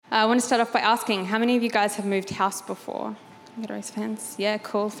I want to start off by asking, how many of you guys have moved house before? I'm going to raise hands. Yeah,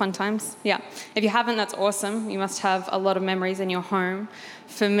 cool, fun times. Yeah. If you haven't, that's awesome. You must have a lot of memories in your home.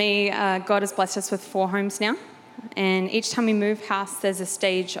 For me, God has blessed us with 4 homes now. And each time we move house, there's a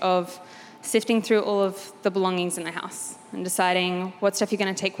stage of sifting through all of the belongings in the house and deciding what stuff you're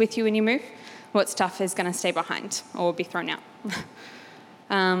going to take with you when you move, what stuff is going to stay behind or be thrown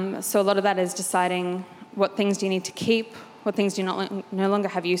out. So a lot of that is deciding what things do you need to keep, what things do you no longer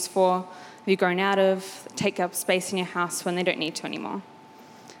have use for, have you grown out of, take up space in your house when they don't need to anymore.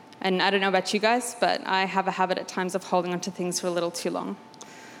 And I don't know about you guys, but I have a habit at times of holding onto things for a little too long.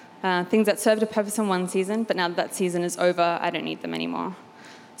 Things that served a purpose in one season, but now that season is over, I don't need them anymore.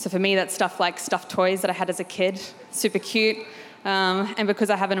 So for me, that's stuff like stuffed toys that I had as a kid, super cute. And because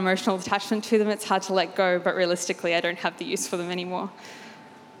I have an emotional attachment to them, it's hard to let go, but realistically, I don't have the use for them anymore.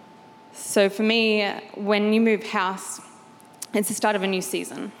 So for me, when you move house, it's the start of a new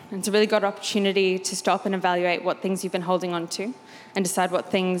season. It's a really good opportunity to stop and evaluate what things you've been holding on to and decide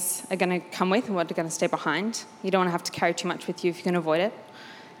what things are going to come with and what are going to stay behind. You don't want to have to carry too much with you if you can avoid it.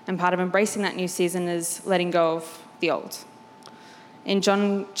 And part of embracing that new season is letting go of the old. In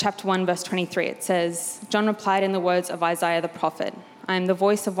John chapter 1, verse 23, it says, John replied in the words of Isaiah the prophet, I am the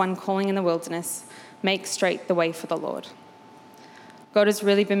voice of one calling in the wilderness, make straight the way for the Lord. God has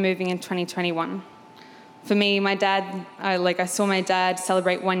really been moving in 2021. For me, my dad, I saw my dad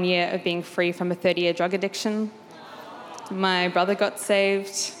celebrate 1 year of being free from a 30-year drug addiction. My brother got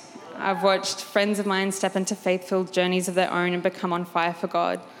saved. I've watched friends of mine step into faith-filled journeys of their own and become on fire for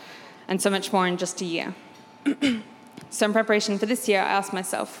God, and so much more in just a year. So in preparation for this year, I asked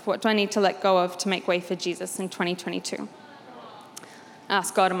myself, what do I need to let go of to make way for Jesus in 2022? I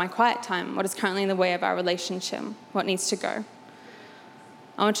asked God in my quiet time, what is currently in the way of our relationship? What needs to go?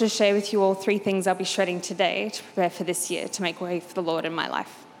 I want to share with you all 3 things I'll be shredding today to prepare for this year to make way for the Lord in my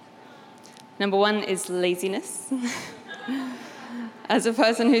life. Number 1 is laziness. As a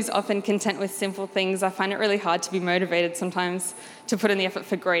person who's often content with simple things, I find it really hard to be motivated sometimes to put in the effort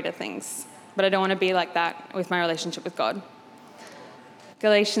for greater things. But I don't want to be like that with my relationship with God.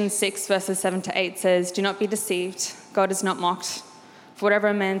 Galatians 6, verses 7 to 8 says, Do not be deceived. God is not mocked. For whatever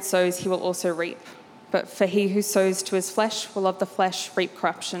a man sows, he will also reap. But for he who sows to his flesh will of the flesh reap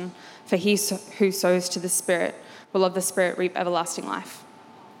corruption. For he who sows to the Spirit will of the Spirit reap everlasting life.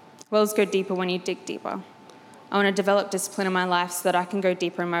 Wells go deeper when you dig deeper. I want to develop discipline in my life so that I can go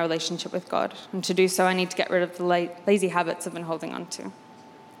deeper in my relationship with God. And to do so, I need to get rid of the lazy habits I've been holding on to.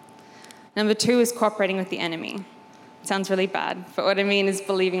 Number 2 is cooperating with the enemy. It sounds really bad, but what I mean is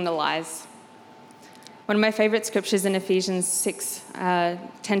believing the lies. One of my favorite scriptures in Ephesians 6,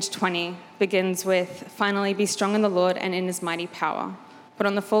 10-20 begins with, Finally, be strong in the Lord and in his mighty power. Put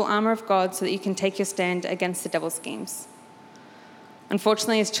on the full armor of God so that you can take your stand against the devil's schemes.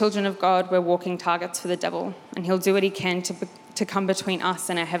 Unfortunately, as children of God, we're walking targets for the devil, and he'll do what he can to come between us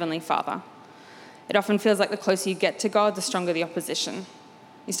and our Heavenly Father. It often feels like the closer you get to God, the stronger the opposition.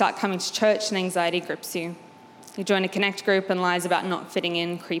 You start coming to church and anxiety grips you. You join a connect group and lies about not fitting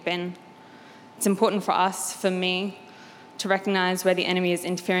in creep in. It's important for us, for me, to recognize where the enemy is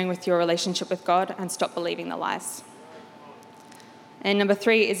interfering with your relationship with God and stop believing the lies. And number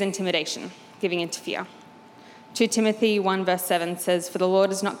 3 is intimidation, giving in to fear. 2 Timothy 1 verse 7 says, For the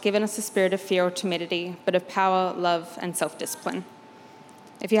Lord has not given us a spirit of fear or timidity, but of power, love, and self-discipline.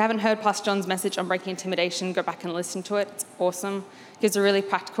 If you haven't heard Pastor John's message on breaking intimidation, go back and listen to it. It's awesome. It gives a really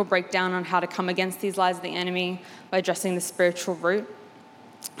practical breakdown on how to come against these lies of the enemy by addressing the spiritual root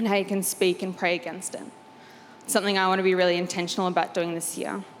and how you can speak and pray against it. It's something I want to be really intentional about doing this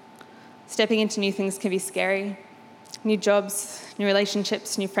year. Stepping into new things can be scary. New jobs, new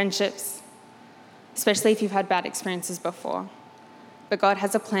relationships, new friendships, especially if you've had bad experiences before. But God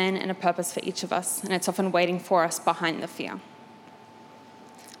has a plan and a purpose for each of us, and it's often waiting for us behind the fear.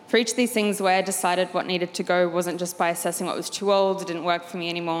 For each of these things, the way I decided what needed to go wasn't just by assessing what was too old, it didn't work for me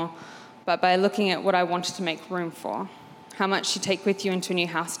anymore, but by looking at what I wanted to make room for. How much you take with you into a new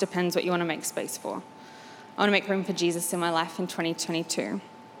house depends what you want to make space for. I want to make room for Jesus in my life in 2022.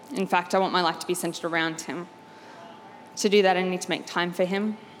 In fact, I want my life to be centered around him. To do that, I need to make time for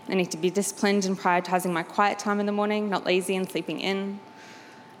him. I need to be disciplined in prioritizing my quiet time in the morning, not lazy and sleeping in.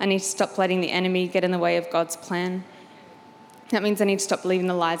 I need to stop letting the enemy get in the way of God's plan. That means I need to stop believing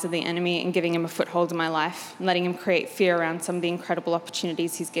the lies of the enemy and giving him a foothold in my life and letting him create fear around some of the incredible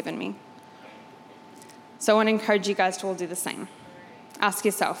opportunities he's given me. So I want to encourage you guys to all do the same. Ask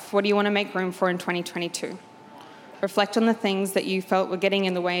yourself, what do you want to make room for in 2022? Reflect on the things that you felt were getting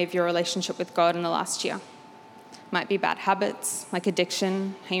in the way of your relationship with God in the last year. Might be bad habits, like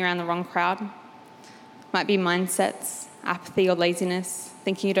addiction, hanging around the wrong crowd. Might be mindsets, apathy or laziness,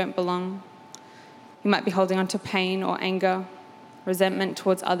 thinking you don't belong. You might be holding on to pain or anger, resentment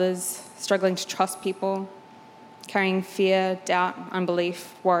towards others, struggling to trust people, carrying fear, doubt,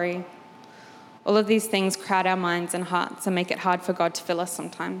 unbelief, worry. All of these things crowd our minds and hearts and make it hard for God to fill us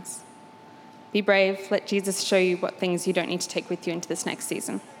sometimes. Be brave. Let Jesus show you what things you don't need to take with you into this next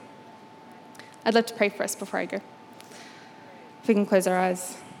season. I'd love to pray for us before I go. If we can close our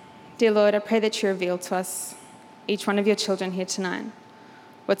eyes. Dear Lord, I pray that you reveal to us, each one of your children here tonight,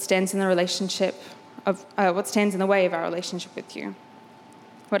 what stands in the way of our relationship with you.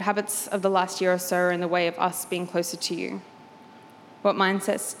 What habits of the last year or so are in the way of us being closer to you? What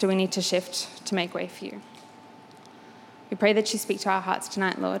mindsets do we need to shift to make way for you? We pray that you speak to our hearts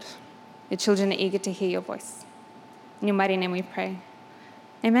tonight, Lord. Your children are eager to hear your voice. In your mighty name we pray.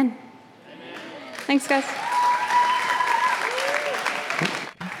 Amen. Thanks, guys.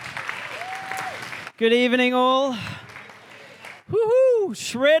 Good evening, all. Woohoo!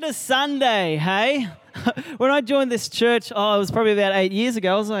 Shredder Sunday, hey? When I joined this church, it was probably about 8 years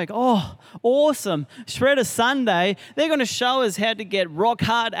ago, I was like, oh, awesome. Shredder Sunday, they're going to show us how to get rock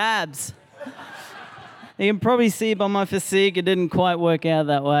hard abs. You can probably see by my physique, it didn't quite work out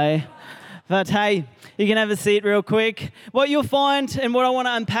that way. But hey, you can have a seat real quick. What you'll find and what I want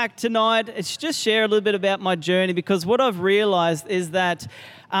to unpack tonight is just share a little bit about my journey, because what I've realized is that,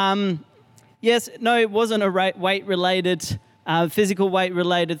 it wasn't a weight-related physical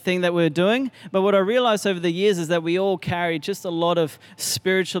weight-related thing that we're doing. But what I realized over the years is that we all carry just a lot of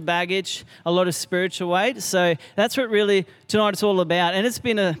spiritual baggage, a lot of spiritual weight. So that's what really tonight's all about. And it's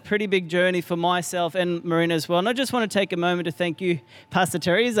been a pretty big journey for myself and Marina as well. And I just want to take a moment to thank you, Pastor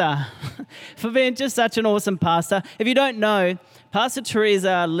Teresa, for being just such an awesome pastor. If you don't know, Pastor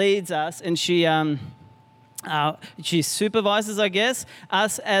Teresa leads us, and she supervises, I guess,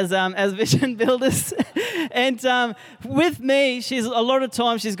 us as vision builders. And with me, a lot of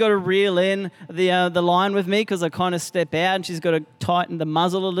times she's got to reel in the line with me, because I kind of step out, and she's got to tighten the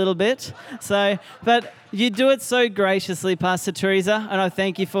muzzle a little bit. But you do it so graciously, Pastor Teresa, and I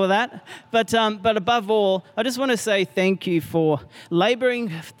thank you for that. But above all, I just want to say thank you for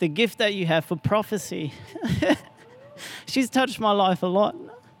labouring the gift that you have for prophecy. She's touched my life a lot.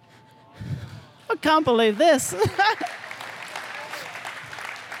 I can't believe this.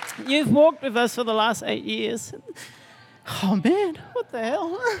 You've walked with us for the last 8 years. Oh man, what the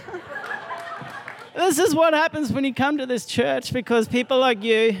hell? This is what happens when you come to this church, because people like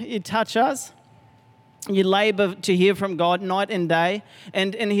you touch us. You labour to hear from God night and day.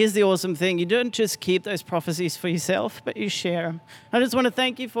 And here's the awesome thing. You don't just keep those prophecies for yourself, but you share them. I just want to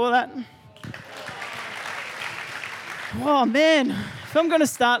thank you for that. Oh man, if I'm going to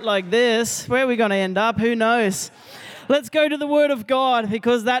start like this, where are we going to end up? Who knows? Let's go to the Word of God,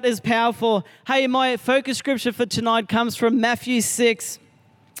 because that is powerful. Hey, my focus scripture for tonight comes from Matthew 6.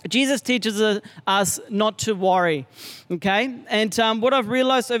 Jesus teaches us not to worry, okay? And what I've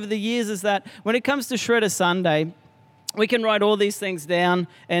realized over the years is that when it comes to Shredder Sunday, we can write all these things down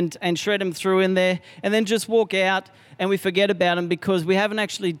and shred them through in there, and then just walk out and we forget about them because we haven't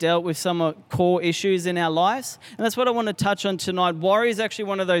actually dealt with some core issues in our lives. And that's what I want to touch on tonight. Worry is actually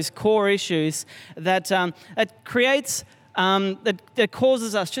one of those core issues that creates, that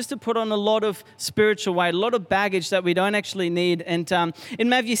causes us just to put on a lot of spiritual weight, a lot of baggage that we don't actually need. And in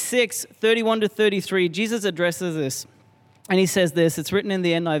Matthew 6, 31 to 33, Jesus addresses this. And he says this, it's written in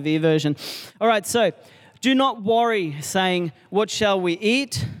the NIV version. All right, so do not worry, saying, what shall we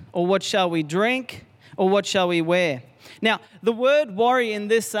eat? Or what shall we drink? Or what shall we wear? Now, the word worry in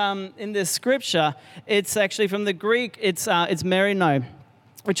this scripture, it's actually from the Greek, it's merino,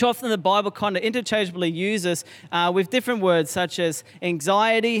 which often the Bible kind of interchangeably uses with different words such as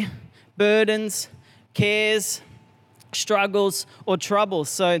anxiety, burdens, cares, struggles, or troubles.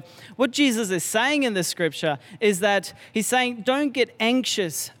 So what Jesus is saying in this scripture is that he's saying, don't get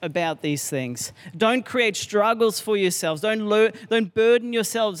anxious about these things. Don't create struggles for yourselves. Don't burden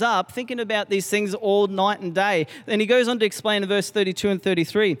yourselves up thinking about these things all night and day. And he goes on to explain in verse 32 and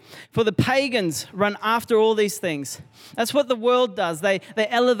 33, for the pagans run after all these things. That's what the world does. They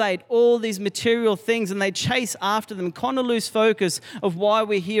elevate all these material things and they chase after them, kind of lose focus of why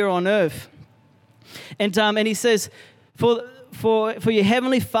we're here on earth. And he says, For your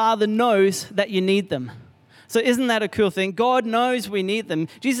heavenly Father knows that you need them. So isn't that a cool thing? God knows we need them.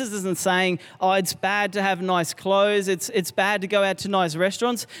 Jesus isn't saying, oh, it's bad to have nice clothes. It's bad to go out to nice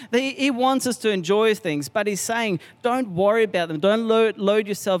restaurants. He wants us to enjoy things, but he's saying, don't worry about them. Don't load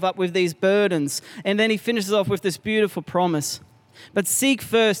yourself up with these burdens. And then he finishes off with this beautiful promise. But seek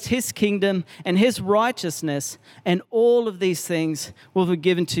first his kingdom and his righteousness, and all of these things will be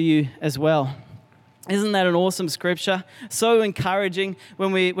given to you as well. Isn't that an awesome scripture? So encouraging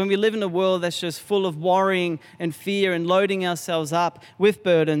when we live in a world that's just full of worrying and fear and loading ourselves up with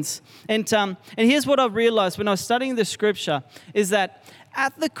burdens. And here's what I've realized when I was studying the scripture is that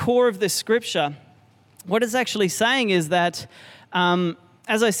at the core of this scripture, what it's actually saying is that,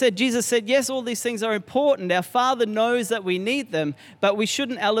 as I said, Jesus said, yes, all these things are important. Our Father knows that we need them, but we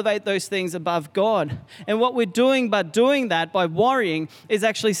shouldn't elevate those things above God. And what we're doing by doing that, by worrying, is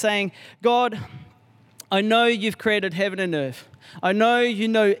actually saying, God, I know you've created heaven and earth. I know you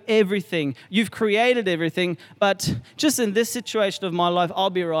know everything. You've created everything, but just in this situation of my life, I'll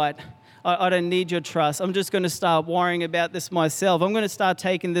be right. I don't need your trust. I'm just going to start worrying about this myself. I'm going to start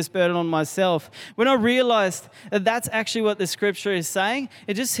taking this burden on myself. When I realized that that's actually what the scripture is saying,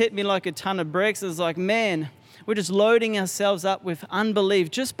 it just hit me like a ton of bricks. It was like, man, we're just loading ourselves up with unbelief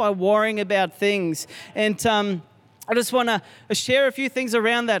just by worrying about things. And I just want to share a few things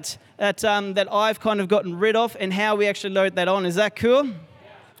around that I've kind of gotten rid of and how we actually load that on. Is that cool? Yeah.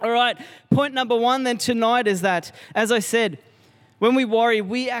 All right. Point number one then tonight is that, as I said, when we worry,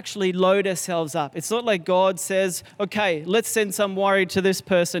 we actually load ourselves up. It's not like God says, okay, let's send some worry to this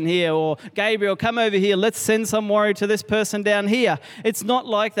person here, or Gabriel, come over here, let's send some worry to this person down here. It's not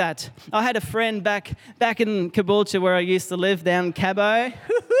like that. I had a friend back in Caboolture where I used to live, down in Cabo.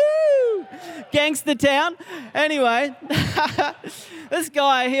 Gangster town. Anyway, this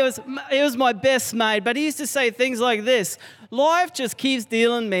guy, he was my best mate, but he used to say things like this: life just keeps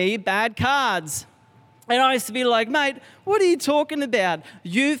dealing me bad cards. And I used to be like, mate, what are you talking about?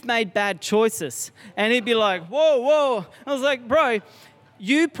 You've made bad choices. And he'd be like, whoa. I was like, bro,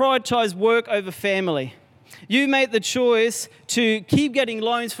 you prioritize work over family. You made the choice to keep getting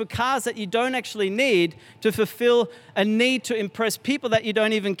loans for cars that you don't actually need to fulfill a need to impress people that you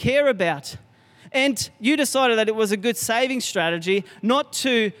don't even care about. And you decided that it was a good saving strategy not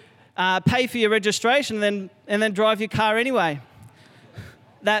to pay for your registration and then drive your car anyway.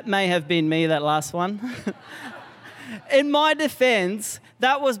 That may have been me, that last one. In my defense,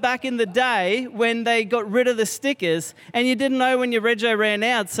 that was back in the day when they got rid of the stickers and you didn't know when your rego ran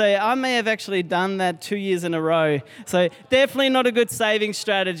out. So I may have actually done that 2 years in a row. So definitely not a good saving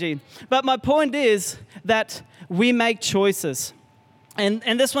strategy. But my point is that we make choices.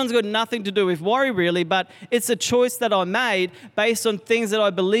 And this one's got nothing to do with worry really, but it's a choice that I made based on things that I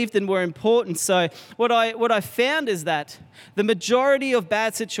believed in were important. So what I found is that the majority of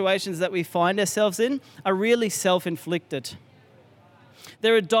bad situations that we find ourselves in are really self-inflicted.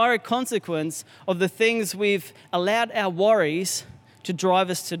 They're a direct consequence of the things we've allowed our worries to drive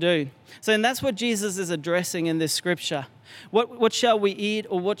us to do. So, and that's what Jesus is addressing in this scripture. What shall we eat,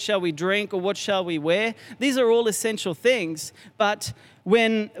 or what shall we drink, or what shall we wear? These are all essential things, but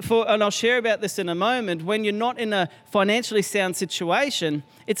and I'll share about this in a moment, when you're not in a financially sound situation,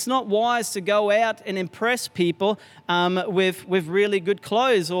 it's not wise to go out and impress people with really good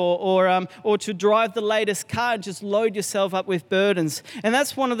clothes or to drive the latest car and just load yourself up with burdens. And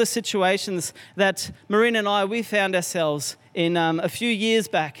that's one of the situations that Marina and we found ourselves in a few years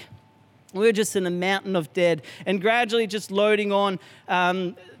back. We were just in a mountain of debt and gradually just loading on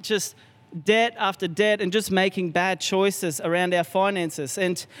just debt after debt and just making bad choices around our finances.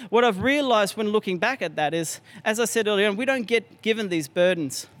 And what I've realized when looking back at that is, as I said earlier on, we don't get given these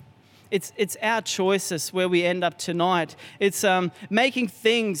burdens. It's our choices where we end up tonight. It's making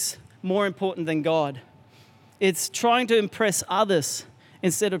things more important than God. It's trying to impress others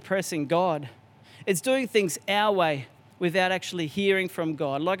instead of pressing God. It's doing things our way without actually hearing from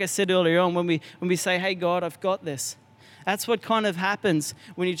God. Like I said earlier on, when we say, hey, God, I've got this. That's what kind of happens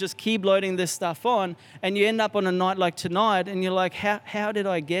when you just keep loading this stuff on and you end up on a night like tonight and you're like, how did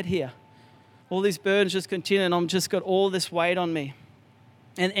I get here? All these burdens just continue and I've just got all this weight on me.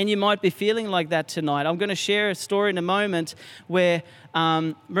 And you might be feeling like that tonight. I'm going to share a story in a moment where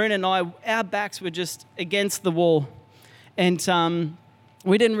Marina and our backs were just against the wall. And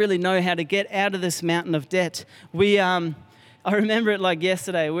we didn't really know how to get out of this mountain of debt. I remember it like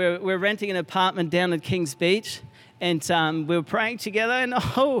yesterday. We're renting an apartment down at Kings Beach. And we were praying together, and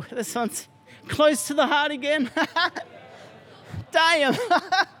this one's close to the heart again. Damn.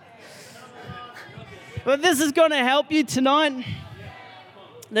 But this is going to help you tonight.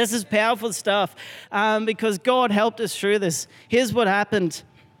 This is powerful stuff because God helped us through this. Here's what happened.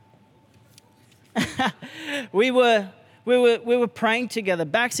 We were praying together,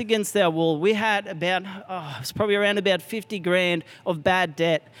 backs against our wall. We had it was probably around about 50 grand of bad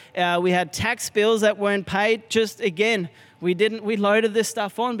debt. We had tax bills that weren't paid. Just again, we loaded this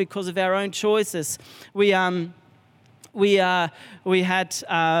stuff on because of our own choices. We had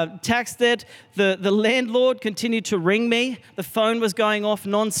tax debt. The landlord continued to ring me. The phone was going off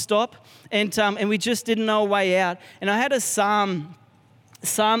non-stop, and we just didn't know a way out. And I had a Psalm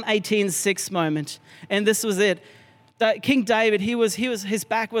 18:6 moment, and this was it. King David, his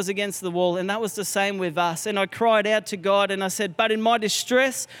back was against the wall, and that was the same with us. And I cried out to God, and I said, but in my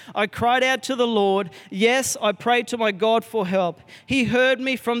distress, I cried out to the Lord. Yes, I prayed to my God for help. He heard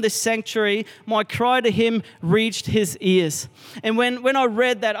me from the sanctuary. My cry to him reached his ears. And when I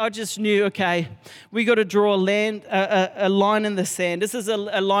read that, I just knew, okay, we got to draw a line in the sand. This is a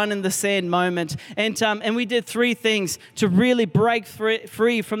line in the sand moment. And we did 3 things to really break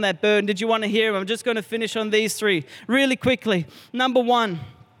free from that burden. Did you want to hear them? I'm just going to finish on these 3. Really quickly. Number 1,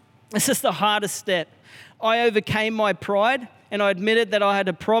 this is the hardest step. I overcame my pride and I admitted that I had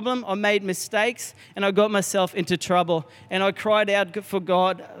a problem. I made mistakes and I got myself into trouble. And I cried out for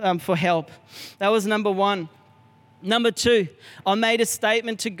God for help. That was number 1. Number 2, I made a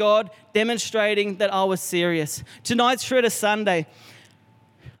statement to God demonstrating that I was serious. Tonight's Shredder Sunday.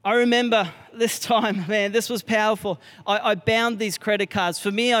 I remember this time, man, this was powerful. I bound these credit cards.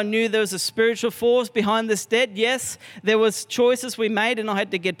 For me, I knew there was a spiritual force behind this debt. Yes, there was choices we made and I had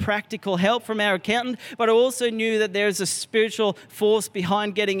to get practical help from our accountant, but I also knew that there's a spiritual force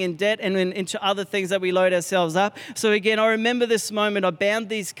behind getting in debt and into other things that we load ourselves up. So again, I remember this moment. I bound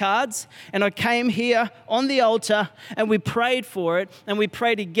these cards and I came here on the altar and we prayed for it and we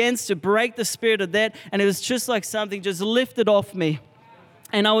prayed against to break the spirit of debt, and it was just like something just lifted off me.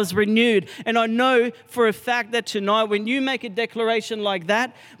 And I was renewed. And I know for a fact that tonight, when you make a declaration like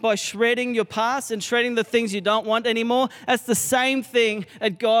that, by shredding your past and shredding the things you don't want anymore, that's the same thing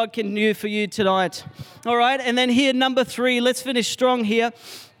that God can do for you tonight. All right? And then here, number 3, let's finish strong here.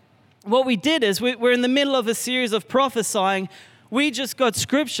 What we did is we're in the middle of a series of prophesying. We just got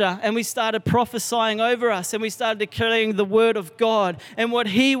scripture and we started prophesying over us and we started declaring the word of God and what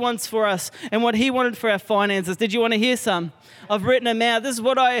he wants for us and what he wanted for our finances. Did you want to hear some? I've written them out. This is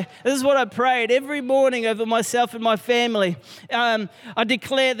what I prayed every morning over myself and my family. I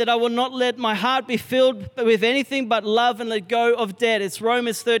declare that I will not let my heart be filled with anything but love and let go of debt. It's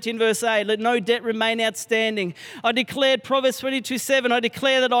Romans 13 verse 8. Let no debt remain outstanding. I declared Proverbs 22:7. I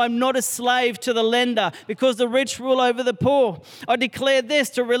declare that I'm not a slave to the lender because the rich rule over the poor. I declare this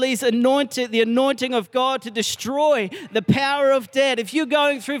to release the anointing of God to destroy the power of debt. If you're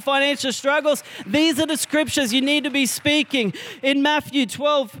going through financial struggles, these are the scriptures you need to be speaking. In Matthew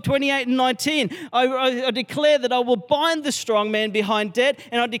 12:28 and 19, I declare that I will bind the strong man behind debt,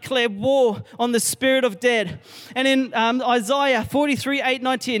 and I declare war on the spirit of debt. And in Isaiah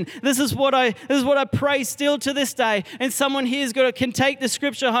 43:8-19, this is what I pray still to this day. And someone here can take the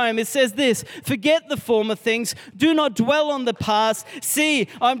scripture home. It says this: forget the former things, do not dwell on the past. See,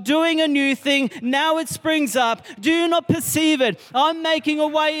 I'm doing a new thing. Now it springs up. Do you not perceive it? I'm making a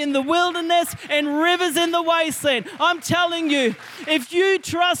way in the wilderness and rivers in the wasteland. I'm telling you, if you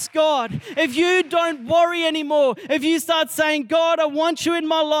trust God, if you don't worry anymore, if you start saying, God, I want you in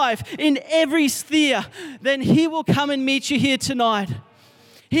my life in every sphere, then he will come and meet you here tonight.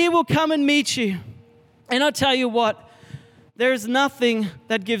 He will come and meet you. And I tell you what, there is nothing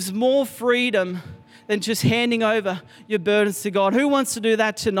that gives more freedom than just handing over your burdens to God. Who wants to do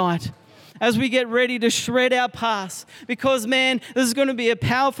that tonight? As we get ready to shred our past, because man, this is going to be a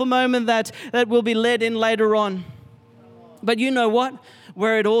powerful moment that will be led in later on. But you know what?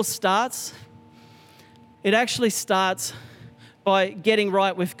 Where it all starts, it actually starts by getting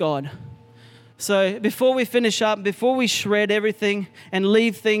right with God. So before we finish up, before we shred everything and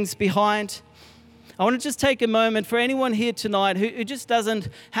leave things behind, I want to just take a moment for anyone here tonight who just doesn't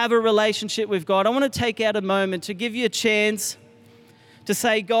have a relationship with God. I want to take out a moment to give you a chance to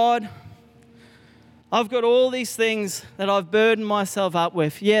say, God, I've got all these things that I've burdened myself up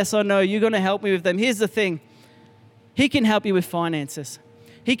with. Yes, I know you're going to help me with them. Here's the thing. He can help you with finances.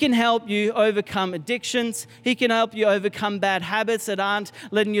 He can help you overcome addictions. He can help you overcome bad habits that aren't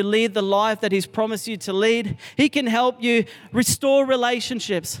letting you lead the life that he's promised you to lead. He can help you restore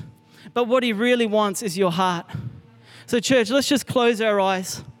relationships. But what he really wants is your heart. So church, let's just close our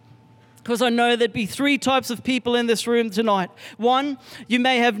eyes, because I know there'd be 3 types of people in this room tonight. 1, you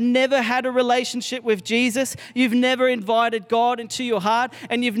may have never had a relationship with Jesus. You've never invited God into your heart,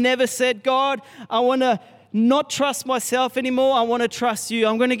 and you've never said, God, I want to not trust myself anymore. I want to trust you.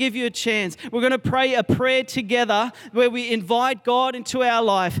 I'm going to give you a chance. We're going to pray a prayer together where we invite God into our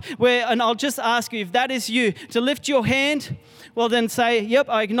life. And I'll just ask you, if that is you, to lift your hand. Well, then say, yep,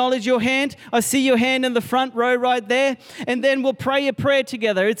 I acknowledge your hand. I see your hand in the front row right there. And then we'll pray a prayer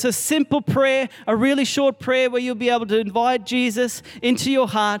together. It's a simple prayer, a really short prayer where you'll be able to invite Jesus into your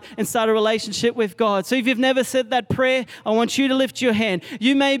heart and start a relationship with God. So if you've never said that prayer, I want you to lift your hand.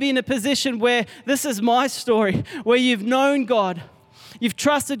 You may be in a position where this is my story, where you've known God. You've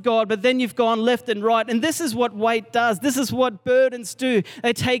trusted God, but then you've gone left and right. And this is what weight does. This is what burdens do.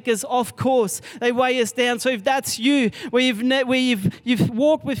 They take us off course. They weigh us down. So if that's you, where you've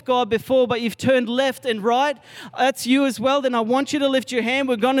walked with God before, but you've turned left and right, that's you as well, then I want you to lift your hand.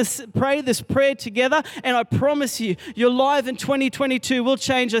 We're going to pray this prayer together. And I promise you, your life in 2022 will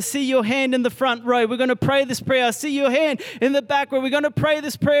change. I see your hand in the front row. We're going to pray this prayer. I see your hand in the back row. We're going to pray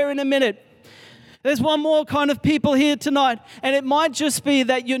this prayer in a minute. There's one more kind of people here tonight, and it might just be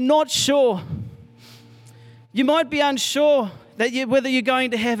that you're not sure. You might be unsure whether you're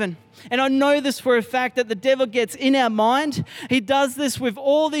going to heaven. And I know this for a fact that the devil gets in our mind. He does this with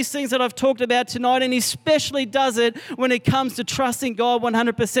all these things that I've talked about tonight, and he especially does it when it comes to trusting God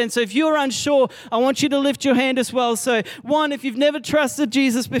 100%. So if you're unsure, I want you to lift your hand as well. So one, if you've never trusted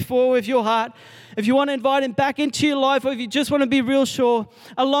Jesus before with your heart, if you want to invite him back into your life, or if you just want to be real sure,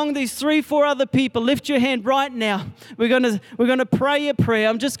 along these 3-4 other people, lift your hand right now. We're going to pray a prayer.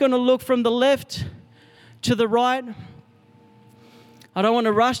 I'm just going to look from the left to the right. I don't want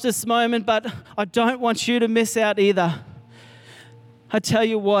to rush this moment, but I don't want you to miss out either. I tell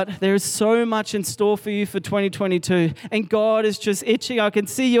you what, there is so much in store for you for 2022, and God is just itching. I can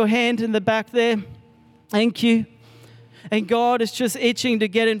see your hand in the back there. Thank you. And God is just itching to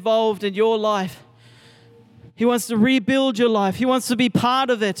get involved in your life. He wants to rebuild your life. He wants to be part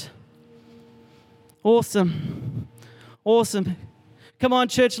of it. Awesome. Awesome. Come on,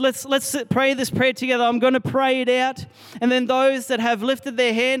 church, let's pray this prayer together. I'm going to pray it out. And then those that have lifted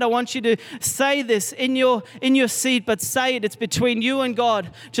their hand, I want you to say this in your seat, but say it. It's between you and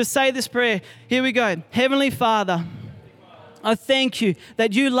God. Just say this prayer. Here we go. Heavenly Father, I thank you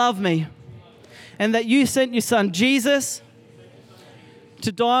that you love me and that you sent your son, Jesus,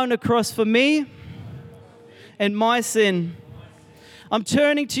 to die on a cross for me and my sin. I'm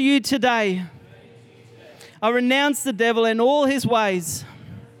turning to you today. I renounce the devil and all his ways.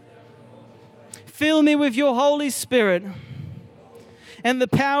 Fill me with your Holy Spirit and the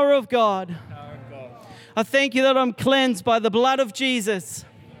power of God. I thank you that I'm cleansed by the blood of Jesus,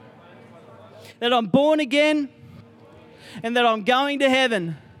 that I'm born again, and that I'm going to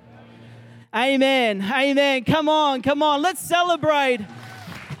heaven. Amen. Amen. Come on. Let's celebrate.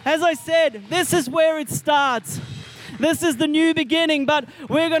 As I said, this is where it starts. This is the new beginning, but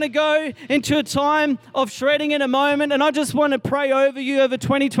we're going to go into a time of shredding in a moment, and I just want to pray over you over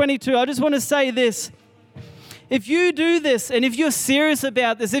 2022. I just want to say this. If you do this, and if you're serious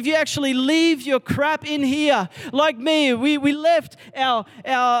about this, if you actually leave your crap in here, like me, we left the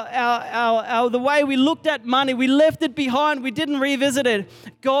way we looked at money, we left it behind, we didn't revisit it.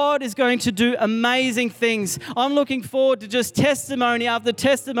 God is going to do amazing things. I'm looking forward to just testimony after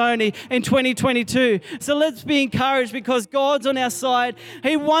testimony in 2022. So let's be encouraged because God's on our side.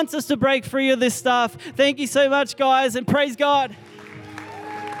 He wants us to break free of this stuff. Thank you so much, guys, and praise God.